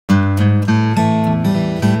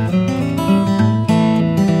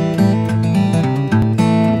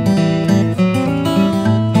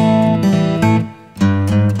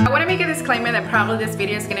probably this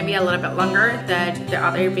video is gonna be a little bit longer than the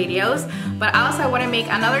other videos. But also I want to make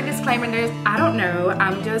another disclaimer. I don't know,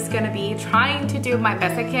 I'm just gonna be trying to do my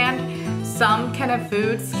best I can. Some kind of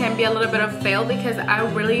foods can be a little bit of fail because I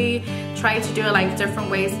really try to do it like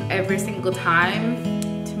different ways every single time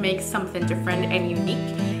to make something different and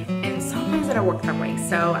unique. And sometimes it don't work that way.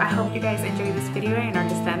 So I hope you guys enjoy this video and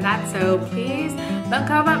understand that. So please don't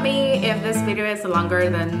come at me if this video is longer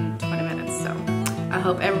than 20 minutes. So I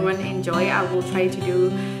hope everyone enjoy. I will try to do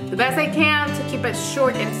the best I can to keep it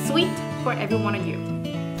short and sweet for every one of you.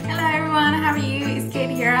 Hello everyone, how are you? It's Kate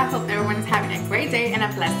here. I hope everyone is having a great day and a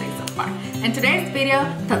blessed day so far. In today's video,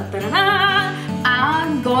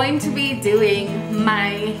 I'm going to be doing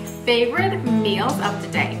my favorite meals of the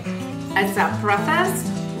day as a breakfast,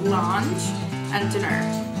 lunch, and dinner.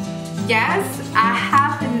 Yes, I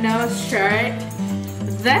have no shirt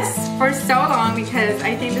this for so long because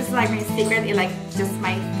I think this is like my secret. It's like just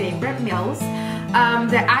my favorite meals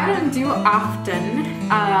that I don't do often.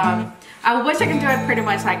 I wish I can do it pretty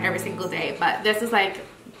much like every single day, but this is like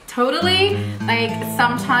totally like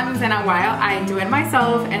sometimes in a while I do it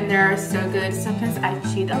myself and they're so good. Sometimes I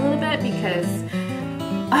cheat a little bit because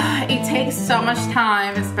it takes so much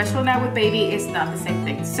time, especially now with baby. It's not the same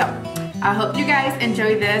thing. So I hope you guys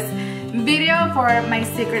enjoy this video for my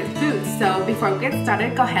secret food. So before we get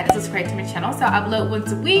started, go ahead and subscribe to my channel. So I upload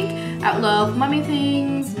once a week. I upload mommy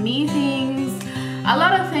things, me things, a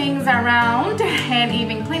lot of things around, and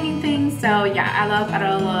even cleaning things. So yeah, I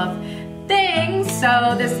love things.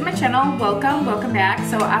 So this is my channel. Welcome back.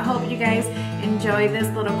 So I hope you guys enjoy this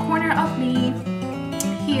little corner of me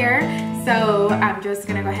here. So I'm just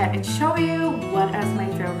gonna go ahead and show you what is my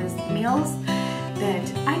favorite meals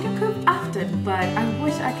that I don't cook often, but I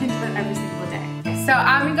wish I can do it every single day. So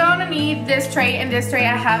I'm gonna need this tray. In this tray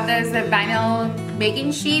I have this vinyl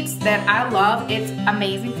baking sheets that I love. It's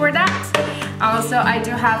amazing for that. Also I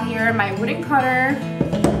do have here my wooden cutter.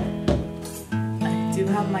 I do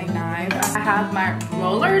have my knife. I have my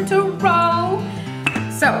roller to roll.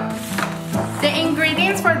 So the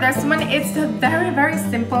ingredients for this one, it's very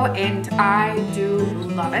simple and I do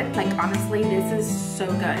love it. Like honestly, this is so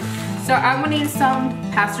good. So I will need some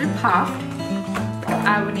pastry puff.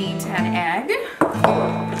 I will need an egg.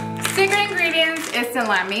 Secret ingredients is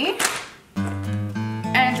salami.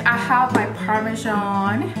 And I have my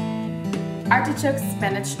Parmesan artichoke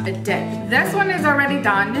spinach dip. This one is already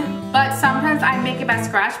done, but sometimes I make it by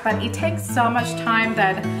scratch, but it takes so much time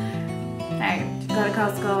that I go to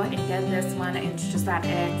Costco and get this one and just add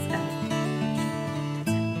eggs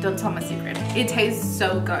and don't tell my secret. It tastes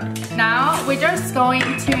so good. Now we're just going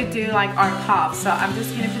to do like our puff. So I'm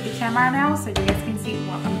just gonna put the camera now so you guys can see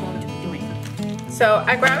what I'm going to be doing. So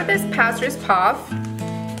I grabbed this pastry puff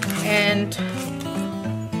and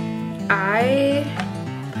I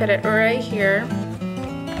put it right here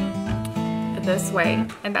this way,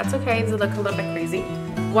 and that's okay. It look a little bit crazy.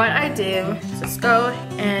 What I do is just go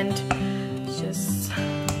and just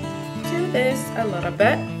do this a little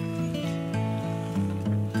bit,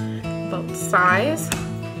 both sides,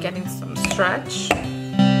 getting some stretch.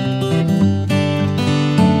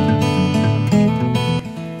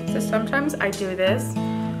 So sometimes I do this,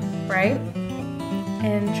 right,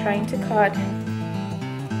 and trying to cut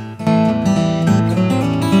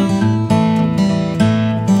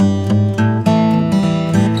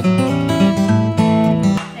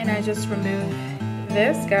just remove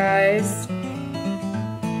this, guys,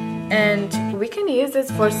 and we can use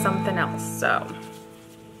this for something else. So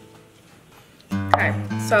okay,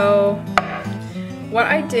 so what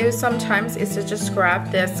I do sometimes is to just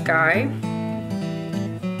grab this guy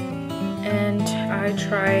and I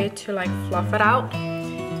try to like fluff it out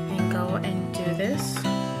and go and do this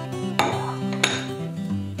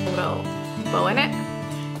little bow in it.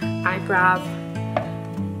 I grab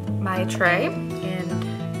my tray and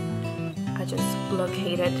I just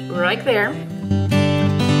locate it right there.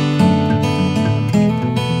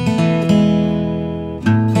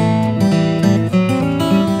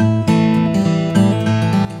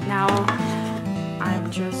 Now I'm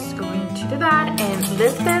just going to do that and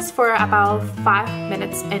leave this for about 5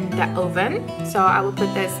 minutes in the oven. So I will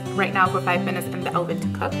put this right now for 5 minutes in the oven to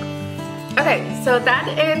cook. Okay, so that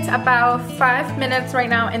is about 5 minutes right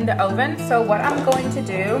now in the oven. So what I'm going to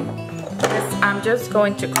do is I'm just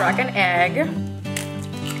going to crack an egg.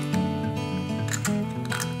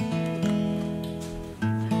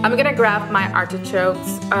 I'm gonna grab my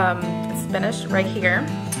artichokes spinach right here,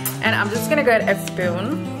 and I'm just gonna get a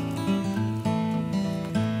spoon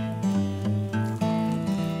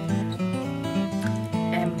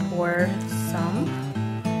and pour some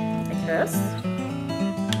like this.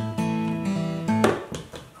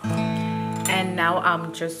 And now now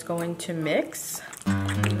I'm just going to mix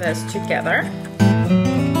this together.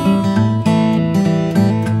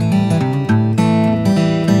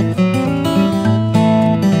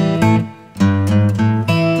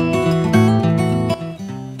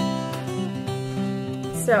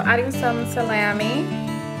 So adding some salami,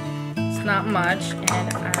 it's not much,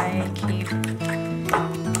 and I keep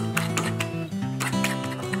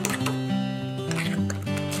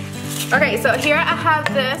okay, so here I have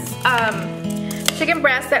this chicken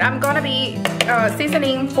breast that I'm gonna be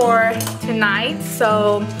seasoning for tonight.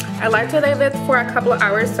 So I like to leave it for a couple of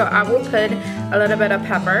hours, so I will put a little bit of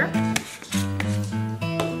pepper,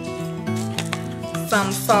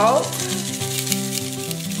 some salt.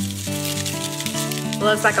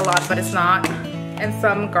 Looks like a lot, but it's not. And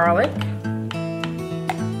some garlic.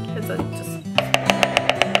 It's just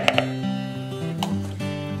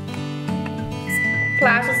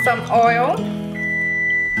splash of some oil.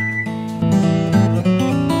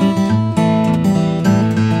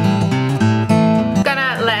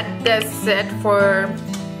 Gonna let this sit for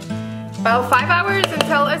about 5 hours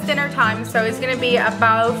until it's dinner time. So it's gonna be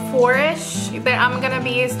about 4-ish that I'm gonna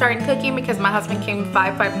be starting cooking because my husband came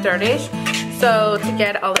 5:30ish. So to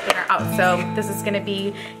get all the dinner out. So this is gonna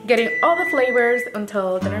be getting all the flavors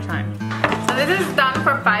until dinner time. So this is done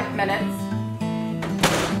for 5 minutes.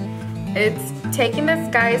 It's taking this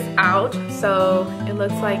guys out, so it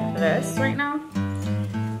looks like this right now.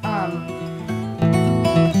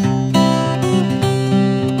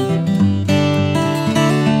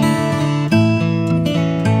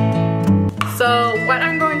 So what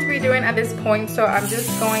I'm going to be doing at this point, so I'm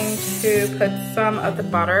just going to put some of the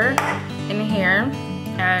butter in here,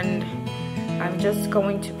 and I'm just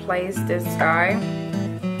going to place this guy.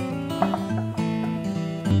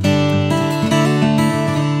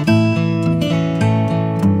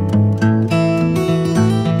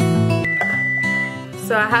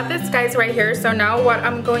 So I have this guys right here. So now what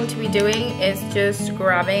I'm going to be doing is just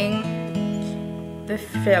grabbing the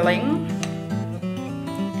filling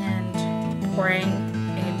and pouring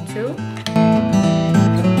into.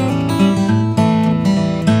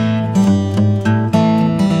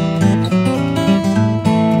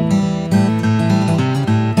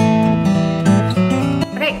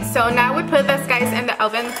 Okay, so now we put this guys in the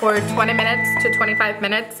oven for 20 minutes to 25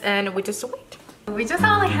 minutes, and we just wait. We just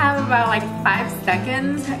only have about like 5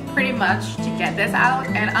 seconds pretty much to get this out,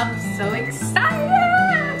 and I'm so excited.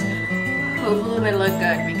 Hopefully it will look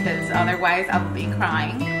good, because otherwise I'll be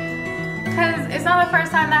crying, because it's not the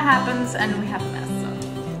first time that happens and we have a mess.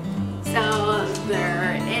 So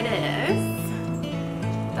there it is.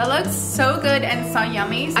 That looks so good and so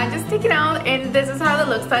yummy. I just take it out, and this is how it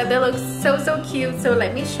looks like. They look so cute. So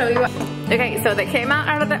let me show you. Okay, so they came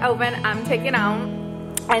out of the oven. I'm taking out,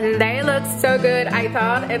 and they look so good. I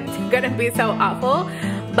thought it's gonna be so awful,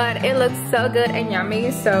 but it looks so good and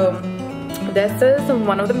yummy. So this is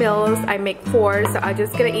one of the meals. I make 4, so I'm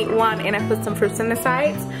just gonna eat 1, and I put some fruits on the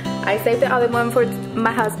sides. I saved the other one for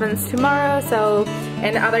my husband's tomorrow, so,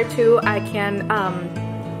 and the other 2 I can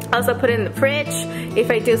also put in the fridge if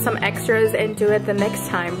I do some extras and do it the next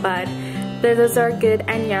time. But these are good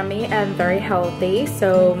and yummy and very healthy.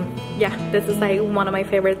 So yeah, this is like one of my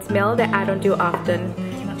favorite meals that I don't do often.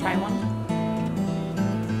 You wanna try one?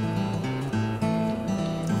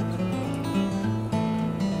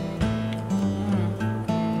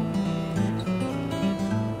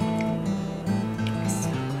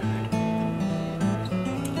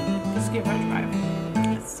 Just give it a try.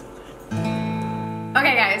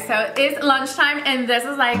 Okay guys, so it's lunchtime, and this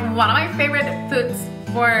is like one of my favorite foods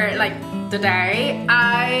for like the day.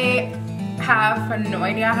 I have no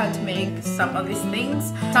idea how to make some of these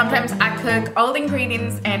things. Sometimes I cook all the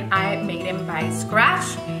ingredients and I make them by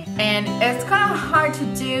scratch, and it's kind of hard to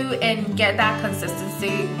do and get that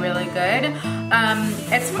consistency really good.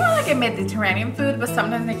 It's more like a Mediterranean food, but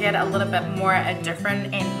sometimes I get a little bit more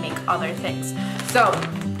different and make other things. So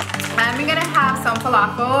I'm gonna have some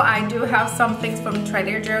falafel. I do have some things from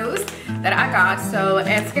Trader Joe's that I got. So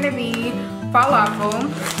it's gonna be falafel.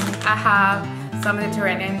 I have some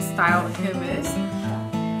Mediterranean style hummus.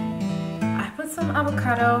 I put some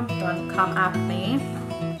avocado, don't come at me.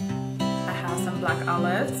 I have some black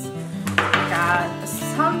olives. I got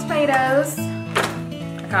some tomatoes.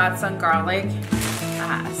 I got some garlic.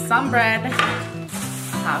 I have some bread.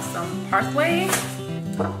 I have some parsley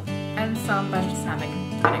and some balsamic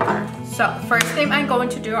vinegar. So first thing I'm going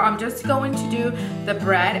to do, I'm just going to do the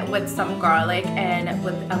bread with some garlic and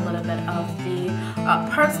with a little bit of the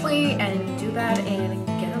parsley, and do that and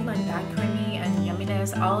get it like that creamy and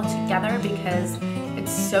yumminess all together, because it's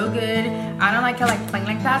it's so good. I don't like it like plain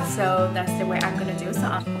like that, so that's the way I'm gonna do.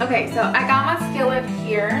 So okay, so I got my skillet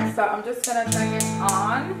here, so I'm just gonna turn it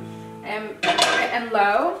on and put it in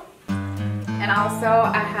low. And also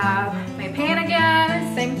I have my pan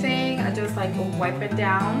again, same thing. I just like wipe it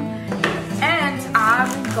down, and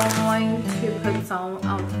I'm going to put some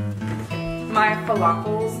of my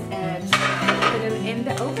falafels and put it in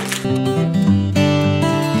the oven.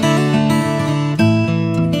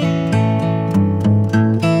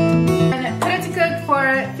 For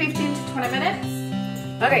 15 to 20 minutes.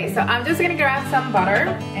 Okay, so I'm just gonna grab some butter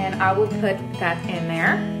and I will put that in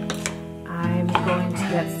there. I'm going to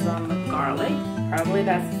get some garlic. Probably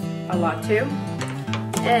that's a lot too.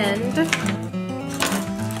 And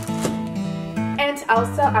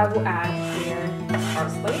also I will add here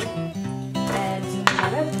parsley and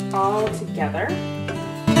add it all together.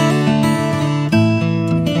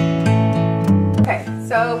 Okay,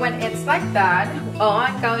 so when it's like that, all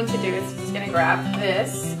I'm going to do is just gonna grab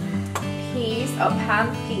this piece of pan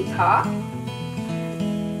pita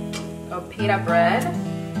bread,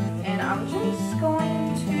 and I'm just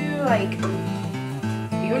going to like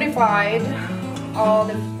unify all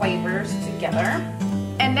the flavors together.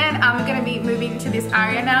 And then I'm gonna be moving to this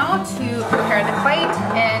area now to prepare the plate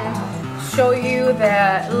and show you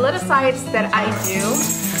the little sides that I do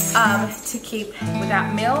to keep with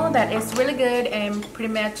that meal that is really good and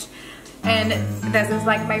pretty much. And this is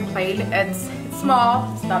like my plate. It's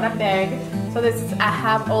small, it's not that big. So this is, I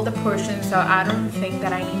have all the portions, so I don't think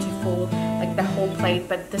that I need to full like the whole plate,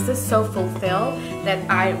 but this is so fulfilled that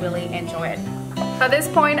I really enjoy it. So at this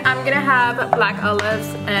point, I'm gonna have black olives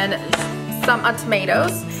and some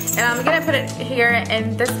tomatoes, and I'm gonna put it here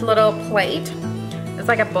in this little plate. It's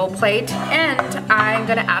like a bowl plate, and I'm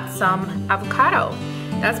gonna add some avocado.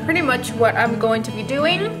 That's pretty much what I'm going to be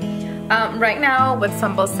doing. Right now with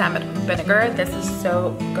some balsamic vinegar. This is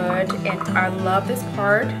so good and I love this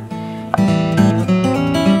part.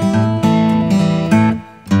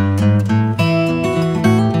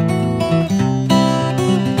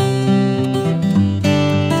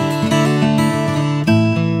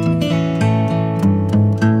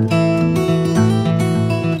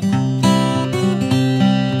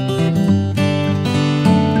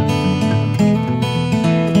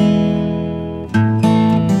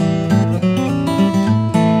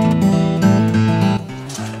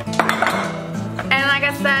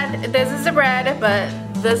 This is the bread, but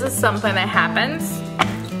this is something that happens.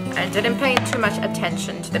 I didn't pay too much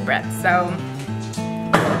attention to the bread, so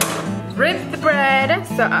rip the bread.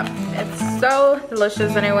 So it's so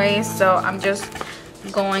delicious anyway, so I'm just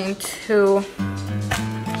going to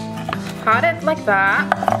cut it like that.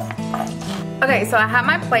 Okay, so I have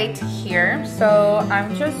my plate here, so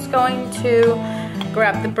I'm just going to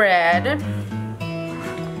grab the bread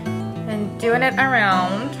and doing it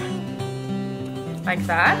around like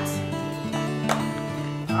that.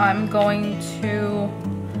 I'm going to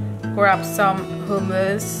grab some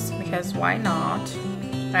hummus because why not?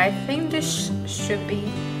 I think this should be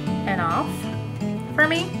enough for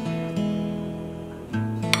me.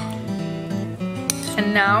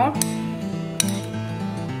 And now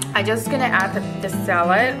I'm just gonna add the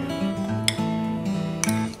salad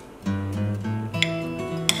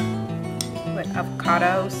with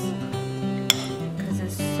avocados because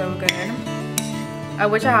it's so good. I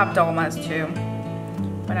wish I have dolmas too,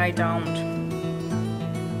 but I don't.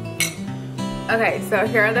 Okay, so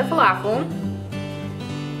here are the falafel,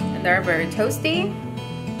 and they're very toasty.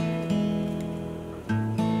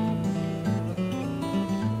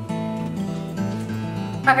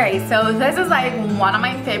 Okay, so this is like one of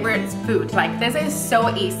my favorite foods. Like this is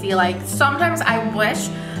so easy. Like sometimes I wish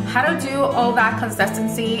how to do all that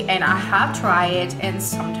consistency, and I have tried it, and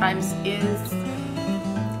sometimes it's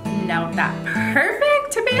not that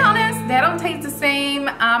perfect, to be honest. They don't taste the same.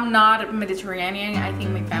 I'm not Mediterranean. I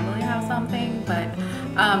think my family has something, but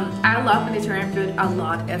I love Mediterranean food a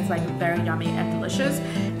lot. It's like very yummy and delicious,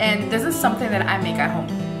 and this is something that I make at home.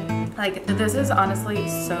 Like this is honestly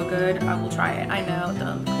so good. I will try it. I know,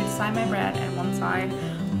 don't criticize my bread and one side,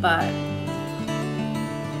 but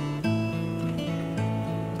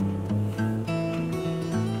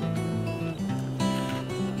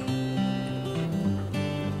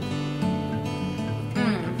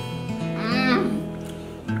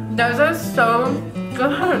those are so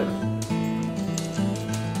good.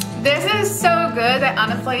 This is so good that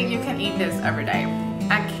honestly you can eat this every day.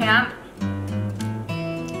 I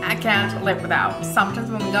can't live without.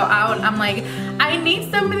 Sometimes when we go out, I'm like, I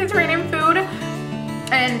need some Mediterranean food,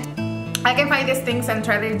 and I can find these things in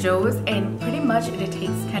Trader Joe's, and pretty much it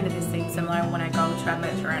tastes kind of the same, similar when I go to a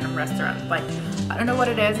Mediterranean restaurant. Like, I don't know what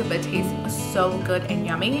it is, but it tastes so good and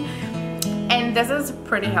yummy. And this is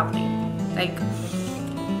pretty healthy. Like,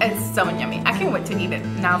 it's so yummy. I can't wait to eat it.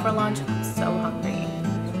 Now for lunch, I'm so hungry.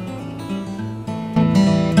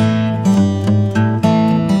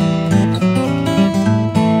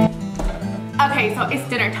 Okay, so it's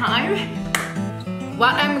dinner time.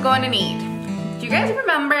 What I'm going to need. Do you guys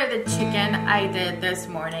remember the chicken I did this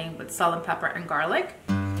morning with salt and pepper and garlic?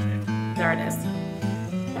 There it is.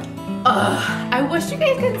 Ugh, I wish you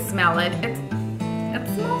guys could smell it. It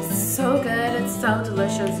smells so good. It's so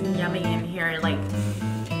delicious and yummy in here. Like,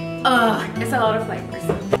 it's a lot of flavors.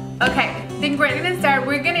 Okay, the ingredients that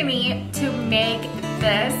we're gonna need to make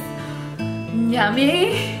this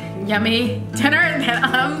yummy dinner that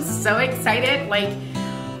I'm so excited. Like,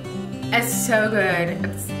 it's so good.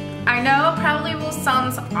 I know probably will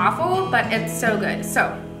sound awful, but it's so good.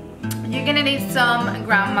 So you're gonna need some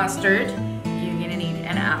ground mustard. You're gonna need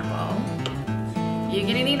an apple. You're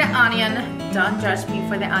gonna need an onion. Don't judge me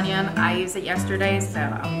for the onion. I used it yesterday, so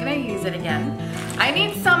I'm gonna use it again. I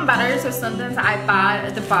need some butter, so sometimes I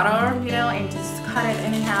buy the butter, you know, and just cut it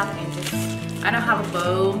in half and just, I don't have a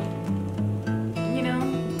bowl, you know,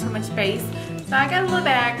 too much space. So I got a little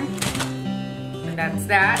bag, and that's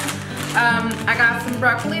that. I got some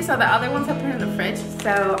broccoli, so the other ones I put in the fridge.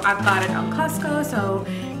 So I bought it on Costco, so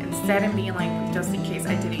instead of being like, just in case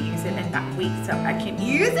I didn't use it in that week, so I can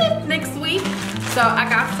use it next week. So I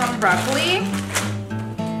got some broccoli.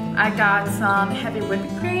 I got some heavy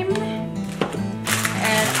whipping cream.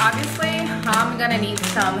 And obviously, I'm gonna need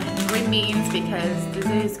some green beans because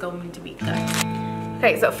this is going to be good.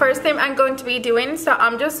 Okay, so first thing I'm going to be doing, so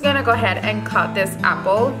I'm just gonna go ahead and cut this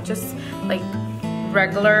apple, just like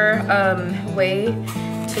regular way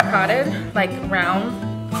to cut it, like round,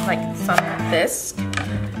 like some disc.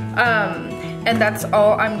 And that's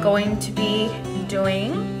all I'm going to be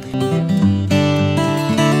doing.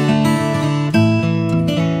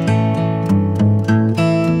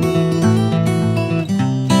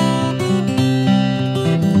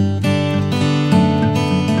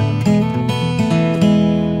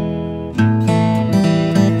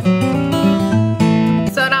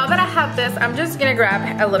 I'm just gonna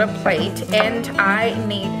grab a little plate, and I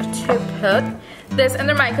need to put this in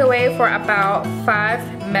the microwave for about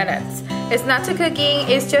 5 minutes. It's not to cooking,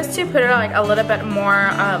 it's just to put it like a little bit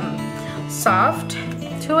more soft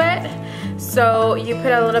to it. So you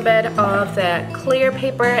put a little bit of the clear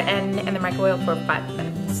paper and in the microwave for 5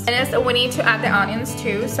 minutes. And so we need to add the onions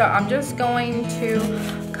too, so I'm just going to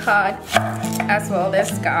cut as well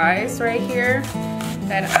this guys right here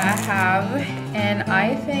that I have, and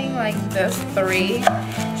I think like this 3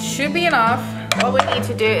 should be enough. What we need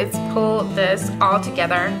to do is pull this all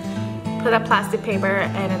together, put a plastic paper,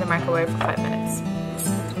 and in the microwave for 5 minutes.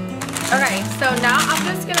 Okay, so now I'm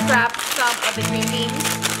just gonna grab some of the green beans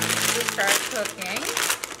to start cooking.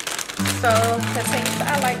 So the things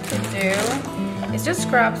I like to do is just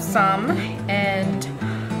grab some and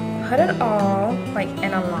put it all like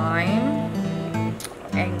in a line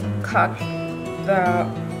and cut the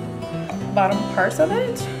bottom parts of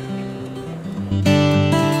it.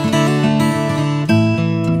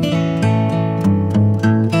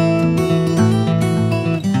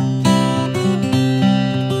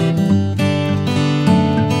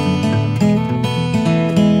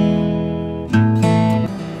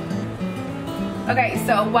 Okay,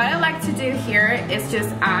 so what I like to do here is just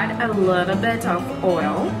add a little bit of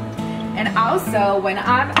oil. And also, when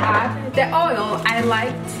I add the oil, I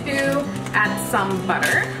like to add some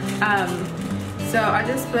butter. So I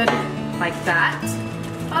just put like that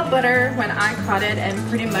of butter when I cut it, and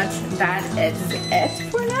pretty much that is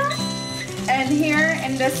it for now. And here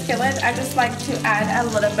in this skillet, I just like to add a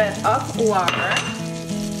little bit of water.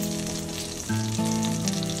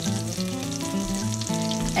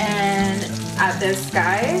 And add this,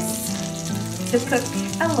 guys, to cook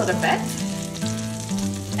a little bit.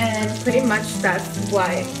 And pretty much that's what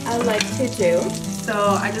I like to do.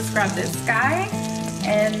 So I just grab this guy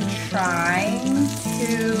and trying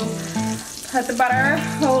to put the butter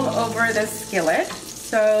all over the skillet.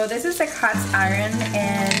 So this is a cast iron,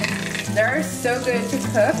 and they're so good to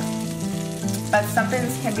cook, but some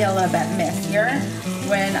things can be a little bit messier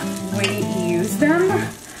when we use them.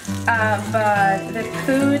 But the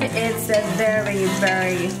food is very,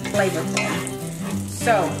 very flavorful.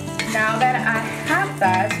 So now that I have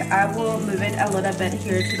that, I will move it a little bit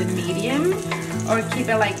here to the medium or keep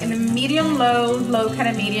it like in a medium low kind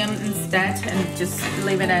of medium instead, and just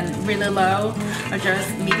leave it in really low, or just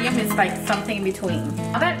medium is like something in between.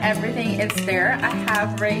 Now that everything is there, I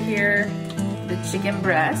have right here the chicken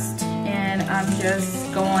breast, and I'm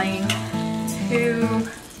just going to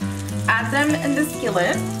add them in the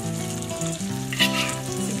skillet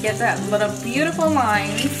to get that little beautiful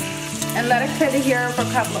lines, and let it cook here for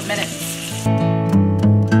a couple of minutes.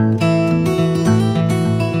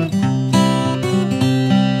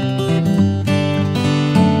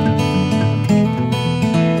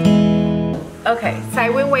 Okay,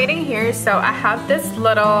 so we're waiting here. So I have this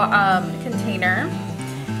little container.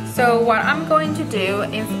 So what I'm going to do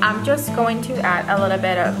is I'm just going to add a little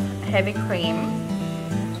bit of heavy cream.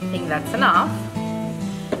 I think that's enough.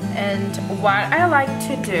 And what I like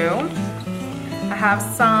to do, I have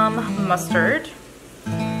some mustard,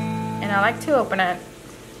 and I like to open it.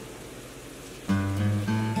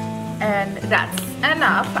 And that's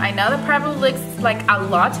enough. I know that probably looks like a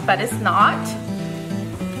lot, but it's not.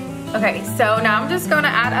 Okay, so now I'm just gonna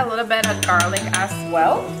add a little bit of garlic as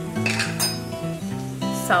well.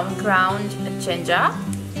 Some ground ginger.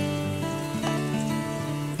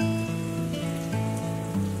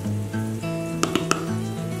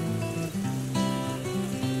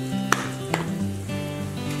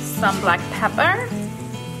 Some black pepper.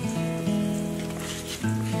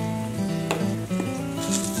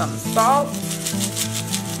 Some salt.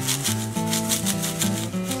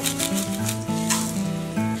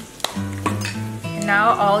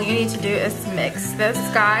 Now all you need to do is mix this,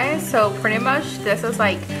 guys. So pretty much this is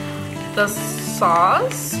like the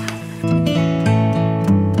sauce.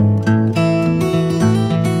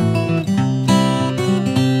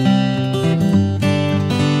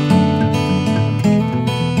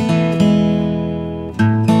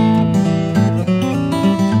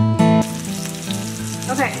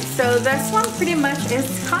 Okay, so this one pretty much is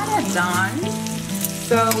kind of done.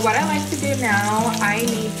 So what I like to do now, I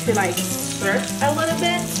need to like stir a little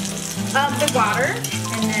bit of the water,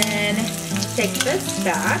 and then take this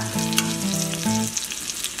back.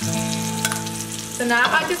 So now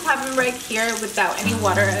I just have them right here without any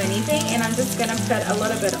water or anything, and I'm just gonna put a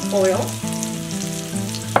little bit of oil.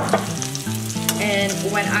 And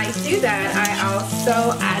when I do that, I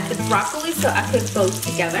also add the broccoli so I cook both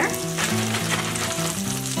together.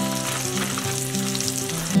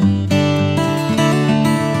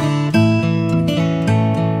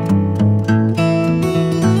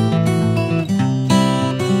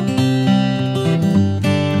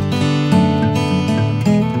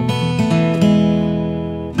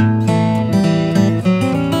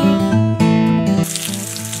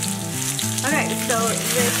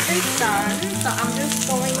 So I'm just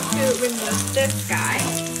going to remove this guy.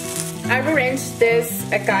 I've arranged this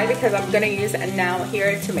guy because I'm gonna use it now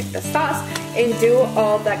here to make the sauce and do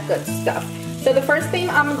all that good stuff. So the first thing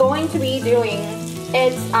I'm going to be doing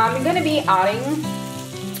is I'm gonna be adding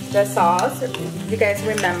the sauce, if you guys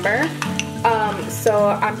remember. So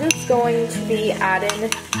I'm just going to be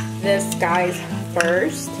adding this guy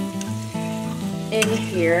first in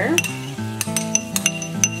here.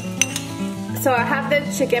 So I have the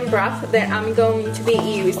chicken broth that I'm going to be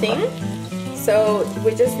using. So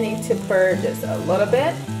we just need to pour just a little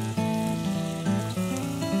bit.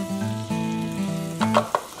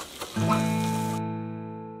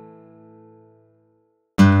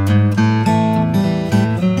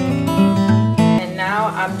 And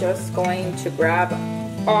now I'm just going to grab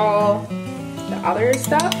all the other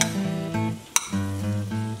stuff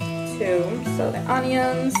too. So the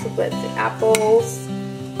onions with the apples.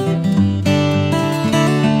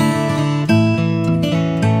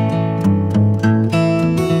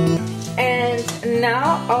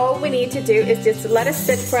 Now all we need to do is just let it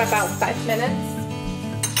sit for about 5 minutes.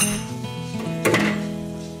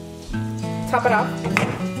 Top it off.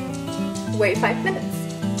 Wait 5 minutes.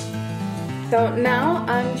 So now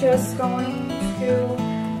I'm just going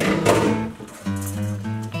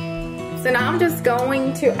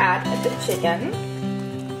to add the chicken.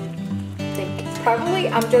 I think probably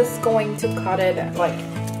I'm just going to cut it like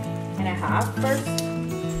in half first.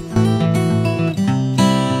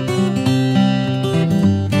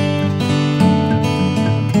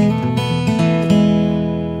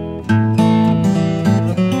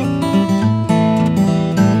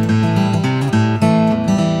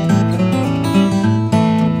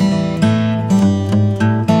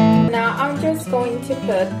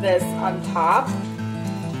 Put this on top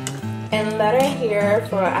and let it here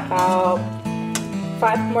for about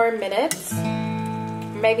 5 more minutes,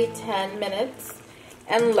 maybe 10 minutes,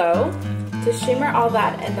 and low to shimmer all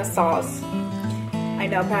that in the sauce. I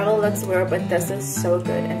know probably looks weird, but this is so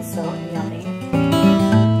good and so yummy.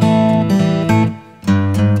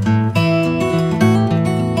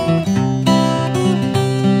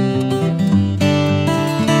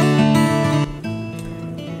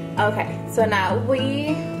 So now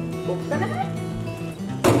we open it.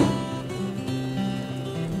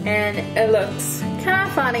 And it looks kind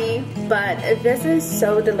of funny, but this is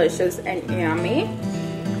so delicious and yummy.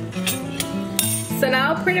 So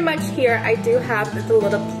now pretty much here I do have this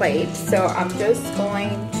little plate, so I'm just going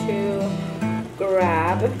to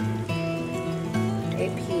grab a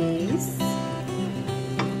piece.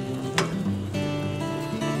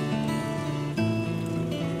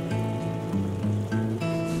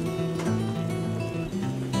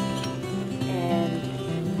 And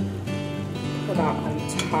put that on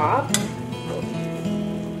top.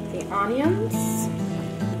 The onions.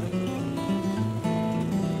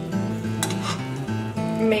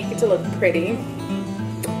 Make it to look pretty.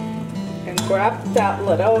 And grab that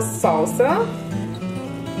little salsa.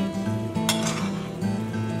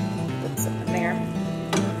 Put some in there.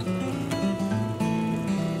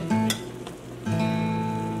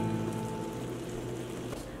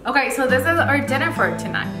 Okay, so this is our dinner for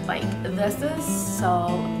tonight. Like, this is so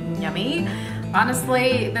yummy.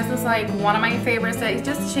 Honestly, this is like one of my favorites. It's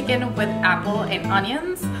just chicken with apple and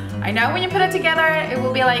onions. I know when you put it together, it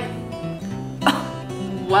will be like,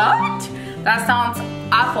 what? That sounds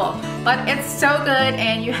awful, but it's so good,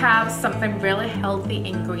 and you have something really healthy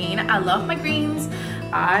and green. I love my greens.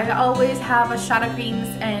 I always have a shot of greens,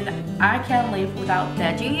 and I can't live without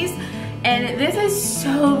veggies. And this is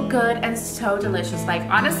so good and so delicious. Like,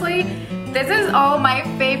 honestly, this is all my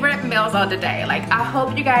favorite meals of the day. Like, I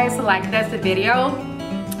hope you guys like this video,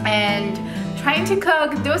 and trying to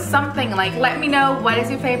cook, do something. Like, let me know what is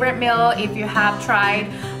your favorite meal if you have tried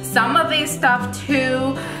some of this stuff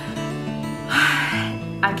too.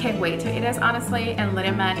 I can't wait to eat this, honestly. And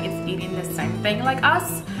little man is eating the same thing like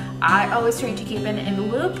us. I always try to keep him in the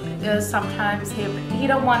loop. Sometimes he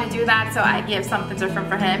don't want to do that, so I give something different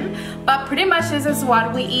for him. But pretty much this is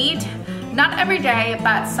what we eat. Not every day,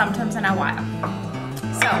 but sometimes in a while.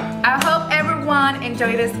 So I hope everyone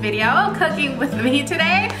enjoyed this video cooking with me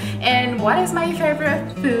today. And what is my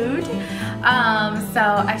favorite food? So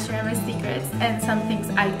I share my secrets and some things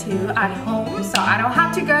I do at home, so I don't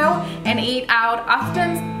have to go and eat out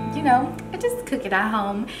often. You know, I just cook it at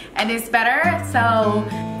home, and it's better. So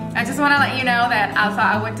I just want to let you know that also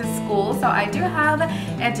I went to school, so I do have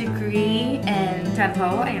a degree in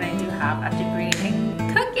dental, and I do have a degree in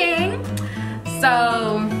cooking.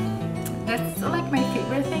 So that's like my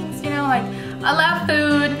favorite things, you know, like I love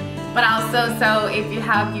food. But also, so if you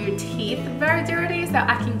have your teeth very dirty, so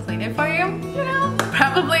I can clean it for you, you know,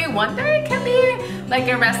 probably one day it can be like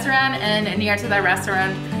a restaurant, and near to the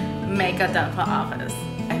restaurant, make a dental office.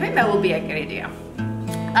 I think that would be a good idea.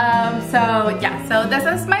 So yeah, so this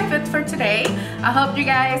is my food for today. I hope you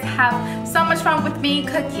guys have so much fun with me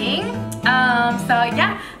cooking. So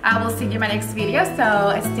yeah, I will see you in my next video.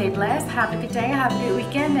 So stay blessed, have a good day, have a good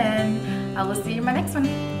weekend, and I will see you in my next one.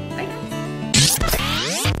 Bye guys.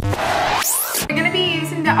 We're gonna be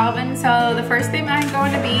using the oven, so the first thing I'm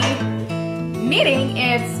going to be kneading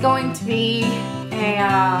is going to be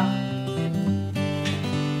a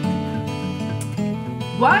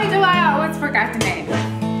why do I always forget the name?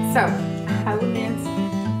 So I will need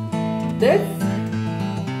this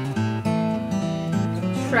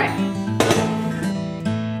tray.